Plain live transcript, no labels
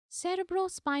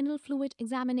Cerebrospinal fluid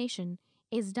examination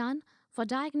is done for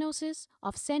diagnosis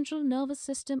of central nervous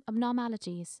system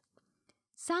abnormalities.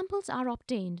 Samples are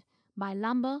obtained by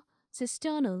lumbar,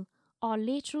 cisternal, or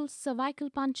lateral cervical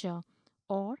puncture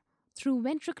or through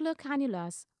ventricular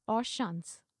cannulas or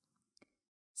shunts.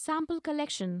 Sample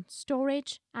collection,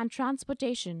 storage, and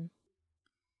transportation.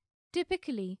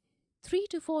 Typically, 3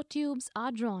 to 4 tubes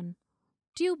are drawn.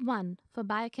 Tube 1 for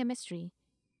biochemistry,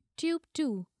 Tube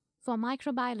 2 for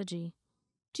microbiology,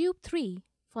 Tube 3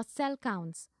 for cell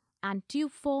counts, and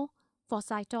Tube 4 for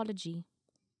cytology.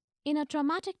 In a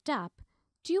traumatic tap,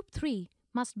 Tube 3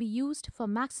 must be used for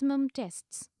maximum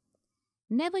tests.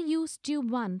 Never use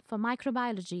Tube 1 for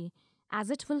microbiology as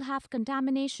it will have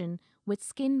contamination with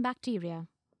skin bacteria.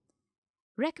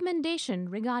 Recommendation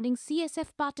regarding CSF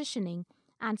partitioning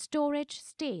and storage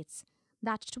states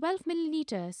that 12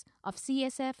 milliliters of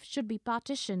CSF should be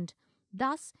partitioned,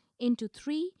 thus into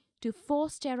 3 to 4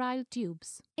 sterile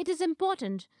tubes. It is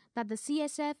important that the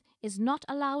CSF is not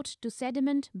allowed to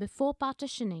sediment before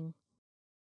partitioning.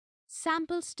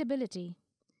 Sample stability.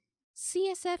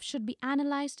 CSF should be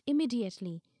analyzed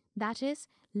immediately, that is,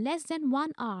 less than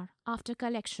 1 hour after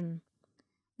collection.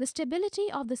 The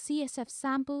stability of the CSF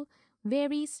sample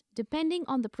varies depending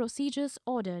on the procedures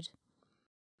ordered.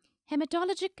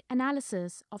 Hematologic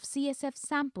analysis of CSF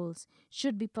samples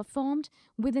should be performed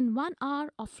within 1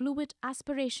 hour of fluid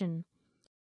aspiration.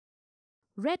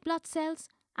 Red blood cells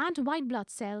and white blood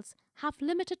cells have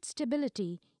limited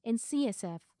stability in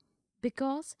CSF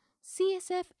because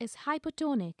CSF is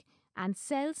hypertonic and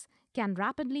cells can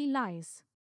rapidly lyse.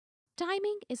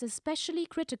 Timing is especially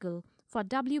critical for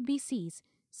WBCs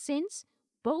since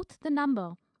both the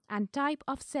number and type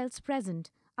of cells present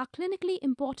are clinically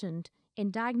important in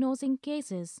diagnosing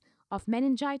cases of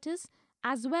meningitis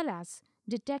as well as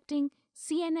detecting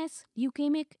CNS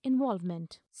leukemic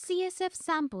involvement. CSF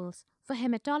samples for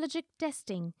hematologic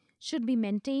testing should be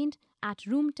maintained at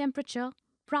room temperature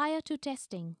prior to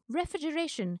testing.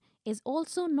 Refrigeration is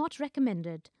also not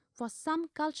recommended for some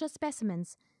culture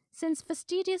specimens since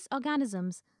fastidious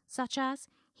organisms such as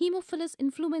Haemophilus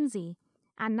influenzae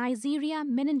and Neisseria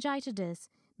meningitidis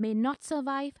may not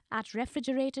survive at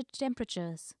refrigerated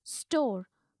temperatures. Store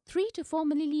 3 to 4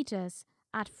 milliliters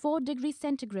at 4 degrees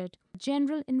centigrade for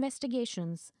general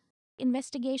investigations,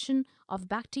 investigation of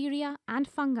bacteria and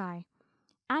fungi,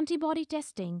 antibody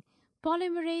testing,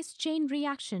 polymerase chain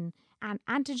reaction, and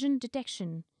antigen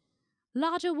detection.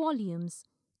 Larger volumes,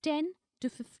 10 to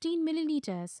 15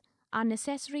 milliliters, are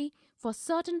necessary for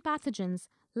certain pathogens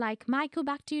like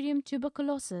Mycobacterium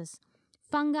tuberculosis,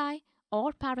 fungi,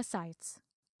 or parasites.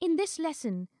 In this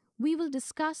lesson, we will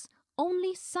discuss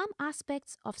only some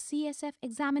aspects of CSF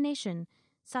examination,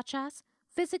 such as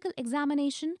physical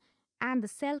examination and the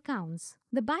cell counts.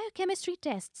 The biochemistry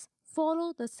tests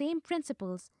follow the same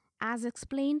principles as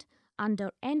explained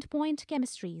under endpoint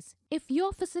chemistries. If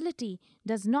your facility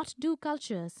does not do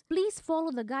cultures, please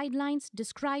follow the guidelines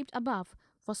described above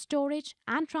for storage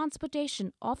and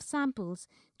transportation of samples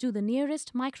to the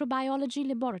nearest microbiology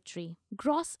laboratory.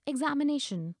 Gross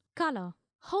examination. Color.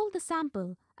 Hold the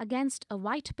sample against a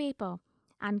white paper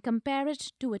and compare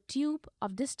it to a tube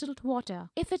of distilled water.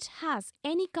 If it has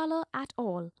any color at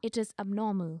all, it is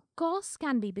abnormal. Cause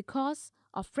can be because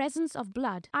of presence of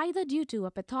blood, either due to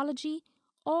a pathology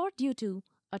or due to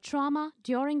a trauma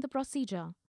during the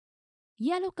procedure.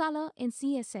 Yellow color in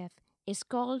CSF is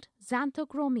called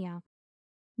xanthochromia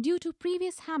due to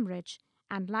previous hemorrhage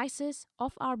and lysis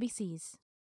of RBCs.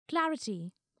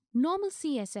 Clarity. Normal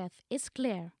CSF is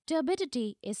clear.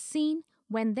 Turbidity is seen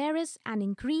when there is an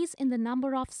increase in the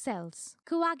number of cells.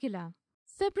 Coagula.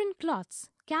 Fibrin clots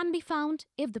can be found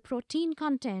if the protein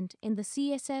content in the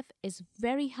CSF is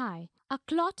very high. A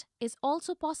clot is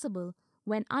also possible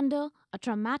when under a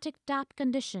traumatic tap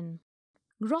condition.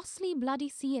 Grossly bloody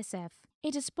CSF.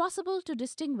 It is possible to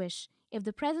distinguish if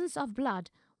the presence of blood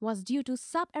was due to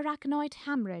subarachnoid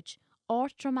hemorrhage or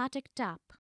traumatic tap.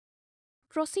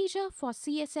 Procedure for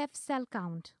CSF cell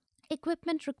count.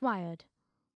 Equipment required.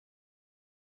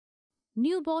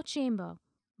 Neubauer chamber,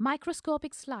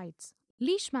 microscopic slides,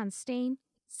 Leishman stain,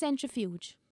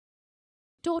 centrifuge.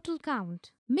 Total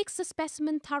count. Mix the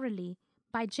specimen thoroughly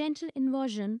by gentle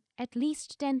inversion at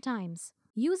least 10 times.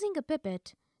 Using a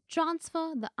pipette,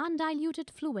 transfer the undiluted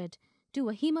fluid to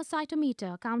a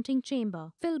hemocytometer counting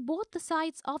chamber. Fill both the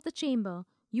sides of the chamber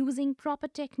using proper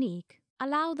technique.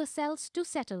 Allow the cells to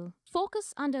settle.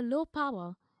 Focus under low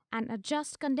power and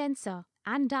adjust condenser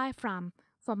and diaphragm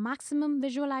for maximum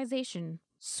visualization.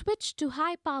 Switch to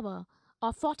high power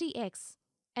or 40x.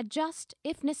 Adjust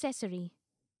if necessary.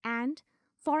 And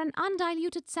for an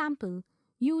undiluted sample,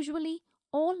 usually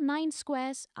All 9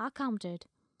 squares are counted.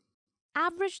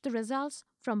 Average the results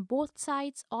from both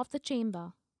sides of the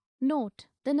chamber. Note: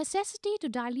 the necessity to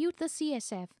dilute the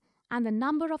CSF and the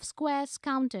number of squares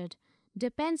counted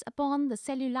depends upon the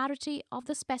cellularity of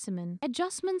the specimen.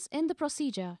 Adjustments in the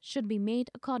procedure should be made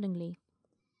accordingly.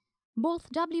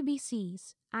 Both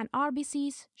WBCs and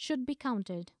RBCs should be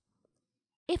counted.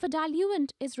 If a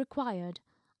diluent is required,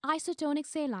 isotonic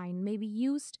saline may be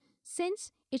used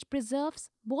since it preserves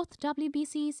both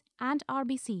WBCs and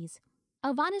RBCs.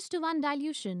 A 1:1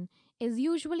 dilution is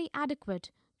usually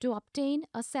adequate to obtain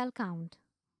a cell count.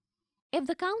 If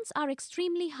the counts are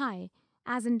extremely high,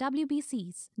 as in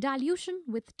WBCs, dilution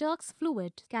with Turk's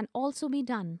fluid can also be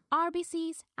done.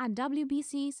 RBCs and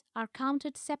WBCs are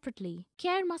counted separately.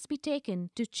 Care must be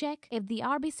taken to check if the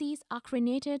RBCs are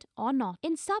crenated or not.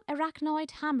 In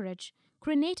subarachnoid hemorrhage,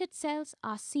 crenated cells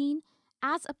are seen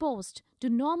as opposed to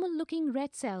normal-looking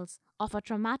red cells of a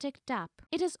traumatic tap.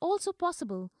 It is also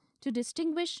possible to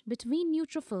distinguish between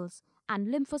neutrophils and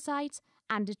lymphocytes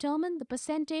and determine the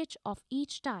percentage of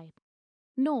each type.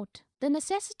 Note: the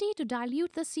necessity to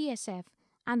dilute the CSF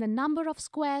and the number of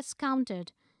squares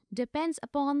counted depends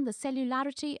upon the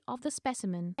cellularity of the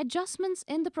specimen. Adjustments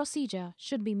in the procedure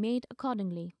should be made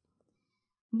accordingly.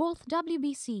 Both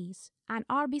WBCs and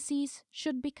RBCs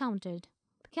should be counted.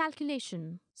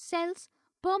 Calculation: cells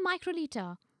per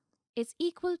microliter is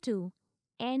equal to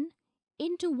N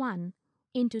into 1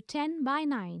 into 10 by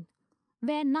 9,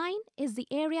 where 9 is the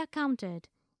area counted,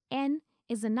 N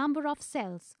is the number of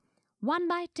cells, 1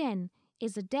 by 10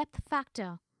 is the depth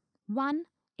factor, 1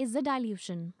 is the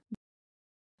dilution.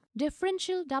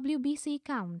 Differential WBC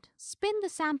count. Spin the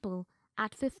sample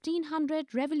at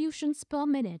 1500 revolutions per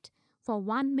minute for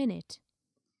 1 minute.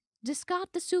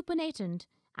 Discard the supernatant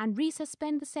and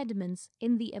resuspend the sediments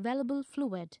in the available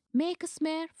fluid. Make a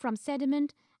smear from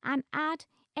sediment and add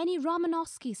any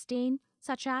Romanowski stain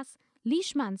such as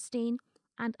Leishman stain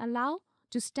and allow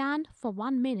to stand for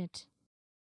 1 minute.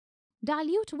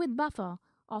 Dilute with buffer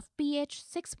of pH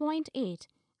 6.8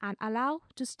 and allow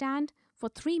to stand for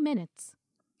 3 minutes.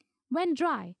 When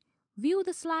dry, view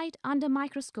the slide under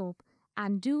microscope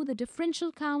and do the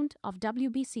differential count of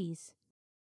WBCs.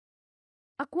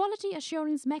 A quality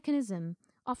assurance mechanism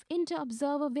of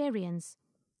inter-observer variance,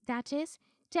 that is,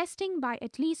 testing by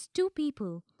at least 2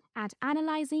 people and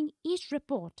analyzing each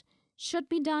report, should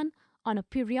be done on a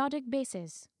periodic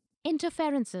basis.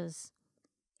 Interferences: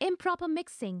 improper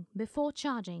mixing before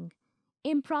charging,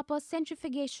 improper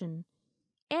centrifugation,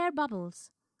 air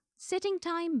bubbles, sitting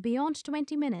time beyond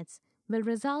 20 minutes will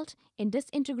result in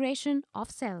disintegration of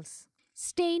cells.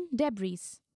 Stain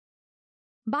debris.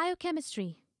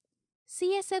 Biochemistry.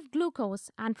 CSF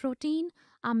glucose and protein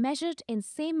are measured in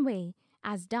same way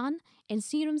as done in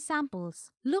serum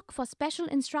samples. Look for special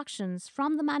instructions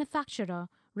from the manufacturer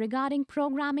regarding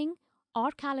programming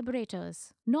or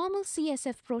calibrators. Normal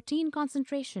CSF protein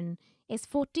concentration is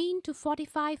 14 to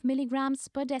 45 milligrams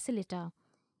per deciliter.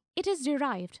 It is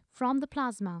derived from the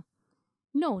plasma.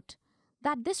 Note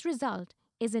that this result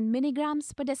is in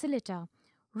milligrams per deciliter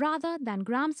rather than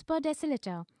grams per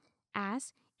deciliter,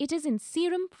 as it is in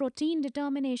serum protein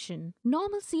determination.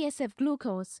 Normal CSF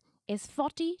glucose is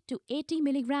 40 to 80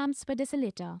 milligrams per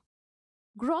deciliter.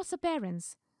 Gross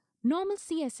appearance. Normal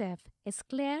CSF is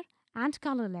clear and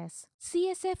colorless.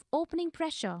 CSF opening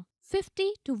pressure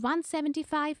 50 to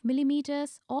 175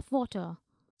 millimeters of water.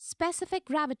 Specific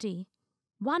gravity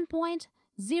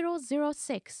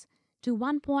 1.006 to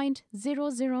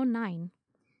 1.009.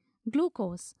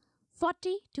 Glucose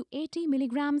 40 to 80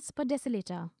 milligrams per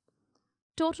deciliter.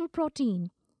 Total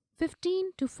protein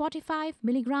 15 to 45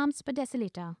 milligrams per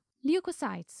deciliter.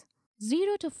 Leukocytes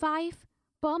 0 to 5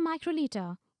 per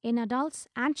microliter in adults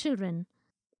and children,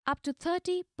 up to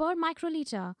 30 per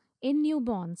microliter in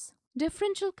newborns.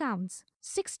 Differential counts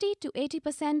 60 to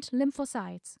 80%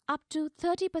 lymphocytes, up to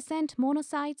 30%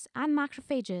 monocytes and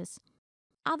macrophages.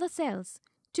 Other cells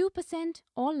 2%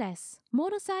 or less.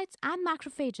 Monocytes and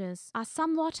macrophages are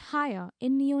somewhat higher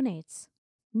in neonates.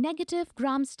 Negative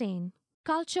gram stain.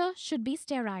 Culture should be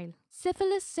sterile.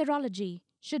 Syphilis serology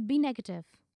should be negative.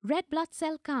 Red blood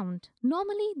cell count.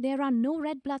 Normally, there are no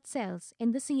red blood cells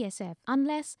in the CSF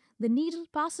unless the needle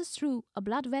passes through a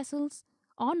blood vessels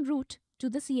en route to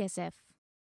the CSF.